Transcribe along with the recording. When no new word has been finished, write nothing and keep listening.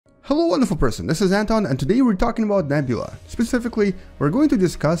Hello wonderful person, this is Anton and today we're talking about nebula. Specifically, we're going to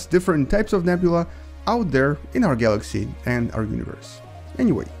discuss different types of nebula out there in our galaxy and our universe.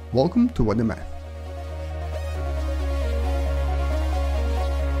 Anyway, welcome to What the Math.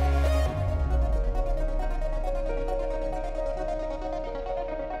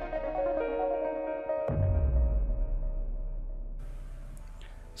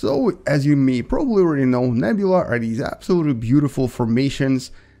 So, as you may probably already know, nebula are these absolutely beautiful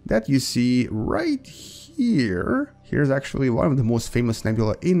formations that you see right here. Here's actually one of the most famous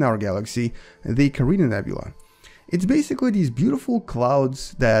nebula in our galaxy, the Carina Nebula. It's basically these beautiful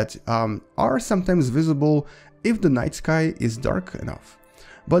clouds that are sometimes visible if the night sky is dark enough.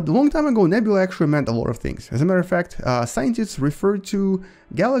 But a long time ago, nebula actually meant a lot of things. As a matter of fact, scientists refer to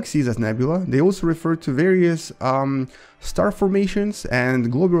galaxies as nebula. They also refer to various star formations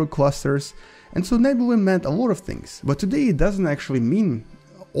and globular clusters. And so nebula meant a lot of things. But today it doesn't actually mean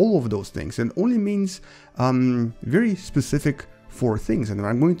all of those things. It only means very specific four things. And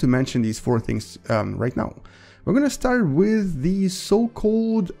I'm going to mention these four things right now. We're going to start with the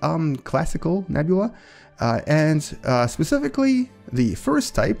so-called classical nebula. Specifically, the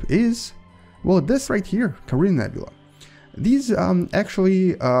first type is, well, this right here, Carina Nebula. These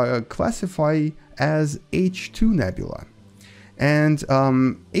actually classify as H2 nebula. And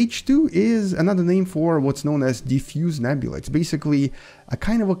H2 is another name for what's known as diffuse nebula. It's basically a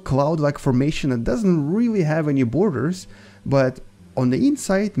kind of a cloud-like formation that doesn't really have any borders, but on the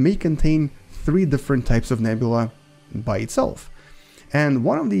inside may contain three different types of nebula by itself. And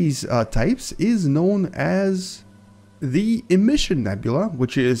one of these types is known as the emission nebula,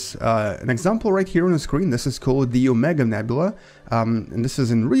 which is an example right here on the screen. This is called the Omega Nebula, and this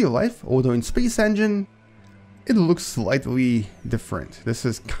is in real life, although in Space Engine it looks slightly different. This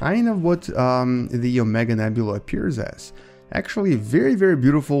is kind of what the Omega Nebula appears as. Actually very, very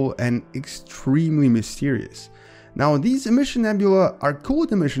beautiful and extremely mysterious. Now, these emission nebula are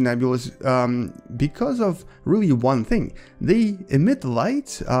called emission nebulas because of really one thing. They emit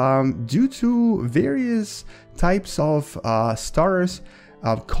light due to various types of stars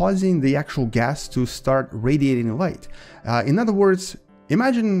causing the actual gas to start radiating light. In other words,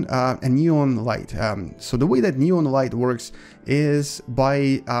 imagine a neon light. So the way that neon light works is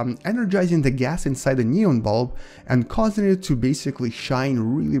by energizing the gas inside the neon bulb and causing it to basically shine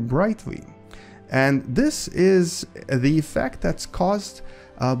really brightly. And this is the effect that's caused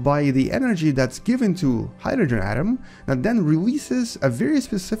by the energy that's given to hydrogen atom that then releases a very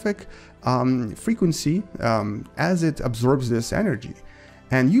specific frequency as it absorbs this energy.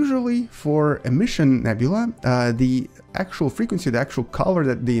 And usually for emission nebula, the actual frequency, the actual color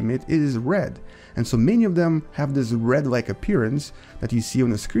that they emit is red. And so many of them have this red-like appearance that you see on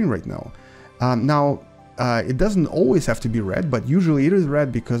the screen right now. It doesn't always have to be red, but usually it is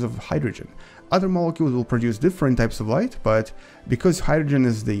red because of hydrogen. Other molecules will produce different types of light, but because hydrogen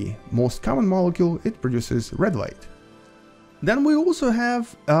is the most common molecule, it produces red light. Then we also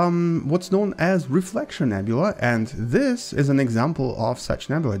have what's known as reflection nebula, and this is an example of such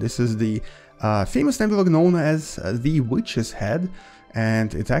nebula. This is the famous nebula known as the Witch's Head,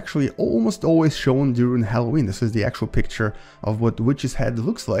 and it's actually almost always shown during Halloween. This is the actual picture of what Witch's Head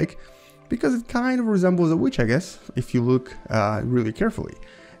looks like, because it kind of resembles a witch, I guess, if you look really carefully.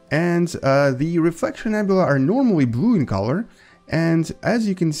 And the reflection nebula are normally blue in color, and as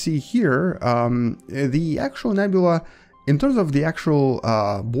you can see here, the actual nebula, in terms of the actual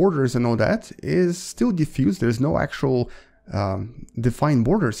borders and all that, is still diffuse. There's no actual defined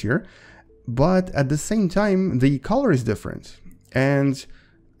borders here, but at the same time, the color is different. And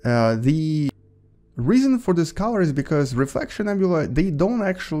the reason for this color is because reflection nebula, they don't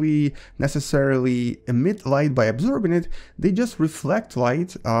actually necessarily emit light by absorbing it, they just reflect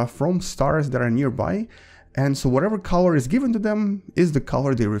light from stars that are nearby, and so whatever color is given to them is the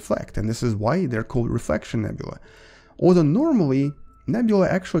color they reflect, and this is why they're called reflection nebula. Although normally nebula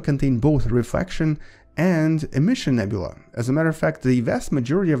actually contain both reflection and emission nebula. As a matter of fact, the vast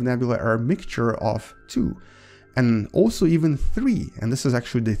majority of nebula are a mixture of two, and also even three, and this is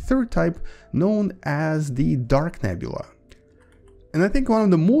actually the third type, known as the dark nebula. And I think one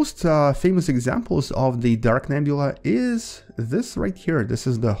of the most famous examples of the dark nebula is this right here. This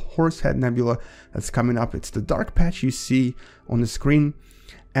is the Horsehead Nebula that's coming up. It's the dark patch you see on the screen,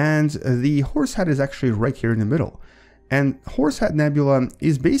 and the Horsehead is actually right here in the middle. And Horsehead Nebula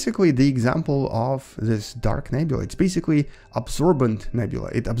is basically the example of this dark nebula. It's basically absorbent nebula.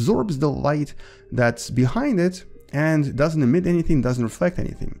 It absorbs the light that's behind it and doesn't emit anything, doesn't reflect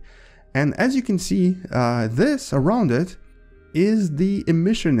anything. And as you can see, this around it is the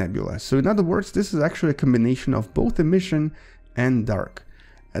emission nebula. So in other words, this is actually a combination of both emission and dark.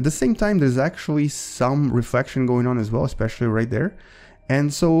 At the same time, there's actually some reflection going on as well, especially right there.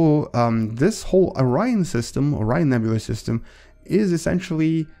 And so this whole Orion Nebula system, is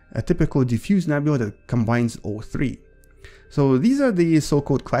essentially a typical diffuse nebula that combines all three. So these are the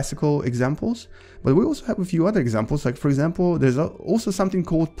so-called classical examples, but we also have a few other examples. Like, for example, there's also something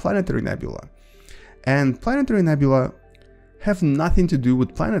called planetary nebula. And planetary nebula have nothing to do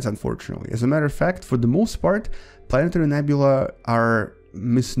with planets, unfortunately. As a matter of fact, for the most part, planetary nebula are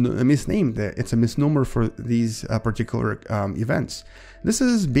misnamed. It's a misnomer for these particular events. This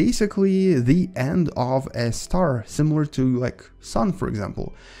is basically the end of a star, similar to like Sun, for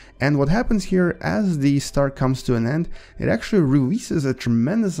example. And what happens here, as the star comes to an end, it actually releases a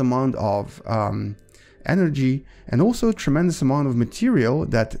tremendous amount of energy and also a tremendous amount of material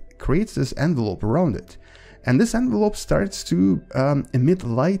that creates this envelope around it. And this envelope starts to emit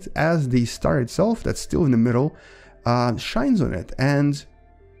light as the star itself, that's still in the middle, shines on it. And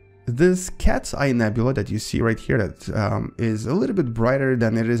this cat's eye nebula that you see right here, that is a little bit brighter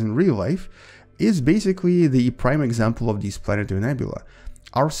than it is in real life, is basically the prime example of these planetary nebula.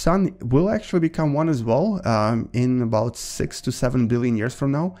 Our sun will actually become one as well in about 6 to 7 billion years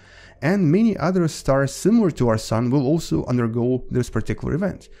from now, and many other stars similar to our sun will also undergo this particular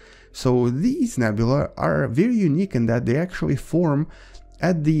event. So these nebula are very unique in that they actually form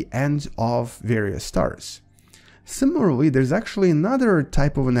at the end of various stars. Similarly, there's actually another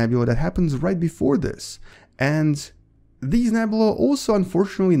type of a nebula that happens right before this, and these nebula also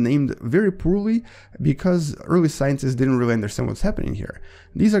unfortunately named very poorly because early scientists didn't really understand what's happening here.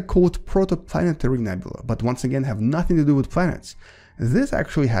 These are called protoplanetary nebula, but once again have nothing to do with planets. This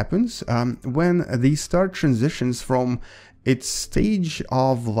actually happens when the star transitions from its stage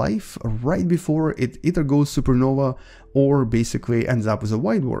of life right before it either goes supernova or basically ends up as a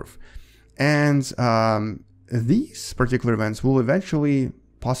white dwarf. And these particular events will eventually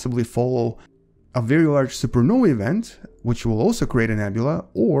possibly follow a very large supernova event, which will also create a nebula,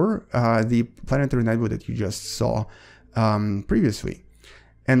 or the planetary nebula that you just saw previously.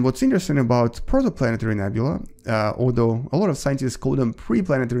 And what's interesting about protoplanetary nebula, although a lot of scientists call them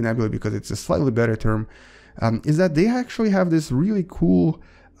pre-planetary nebula because it's a slightly better term, is that they actually have this really cool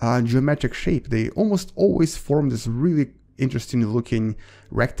geometric shape. They almost always form this really interesting looking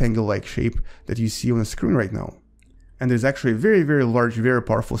rectangle-like shape that you see on the screen right now. And there's actually a very, very large, very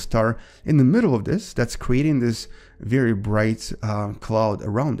powerful star in the middle of this that's creating this very bright cloud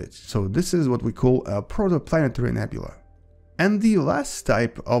around it. So this is what we call a protoplanetary nebula. And the last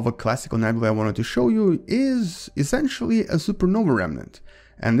type of a classical nebula I wanted to show you is essentially a supernova remnant.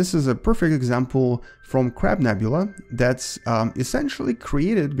 And this is a perfect example from Crab Nebula that's essentially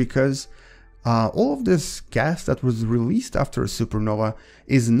created because all of this gas that was released after a supernova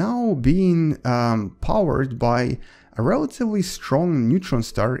is now being powered by a relatively strong neutron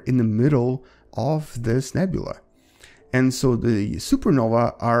star in the middle of this nebula. And so the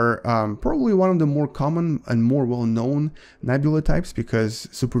supernova are probably one of the more common and more well-known nebula types, because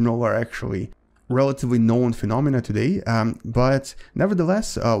supernova are actually relatively known phenomena today. But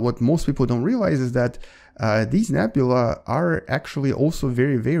nevertheless, what most people don't realize is that these nebula are actually also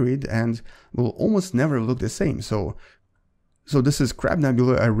very varied and will almost never look the same. So this is Crab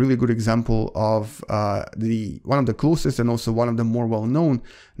Nebula, a really good example of one of the closest and also one of the more well-known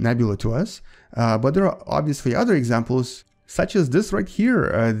nebula to us. But there are obviously other examples, such as this right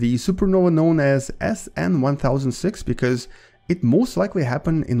here, the supernova known as SN1006, because it most likely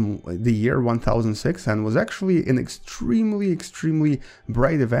happened in the year 1006 and was actually an extremely, extremely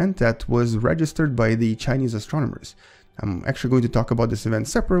bright event that was registered by the Chinese astronomers. I'm actually going to talk about this event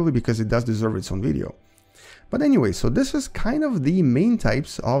separately because it does deserve its own video. But anyway, so this is kind of the main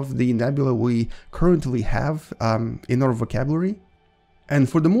types of the nebula we currently have in our vocabulary. And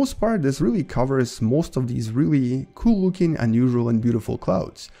for the most part, this really covers most of these really cool looking, unusual and beautiful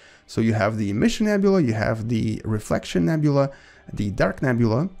clouds. So you have the emission nebula, you have the reflection nebula, the dark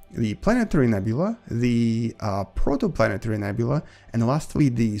nebula, the planetary nebula, the protoplanetary nebula, and lastly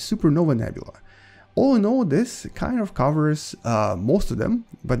the supernova nebula. All in all, this kind of covers most of them,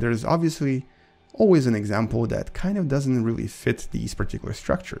 but there's obviously always an example that kind of doesn't really fit these particular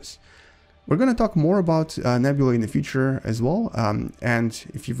structures. We're going to talk more about nebula in the future as well, and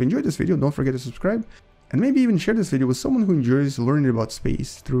if you've enjoyed this video, don't forget to subscribe, and maybe even share this video with someone who enjoys learning about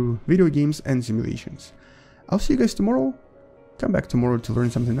space through video games and simulations. I'll see you guys tomorrow. Come back tomorrow to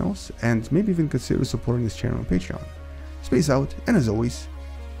learn something else, and maybe even consider supporting this channel on Patreon. Space out, and as always,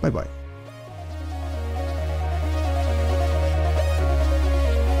 bye bye.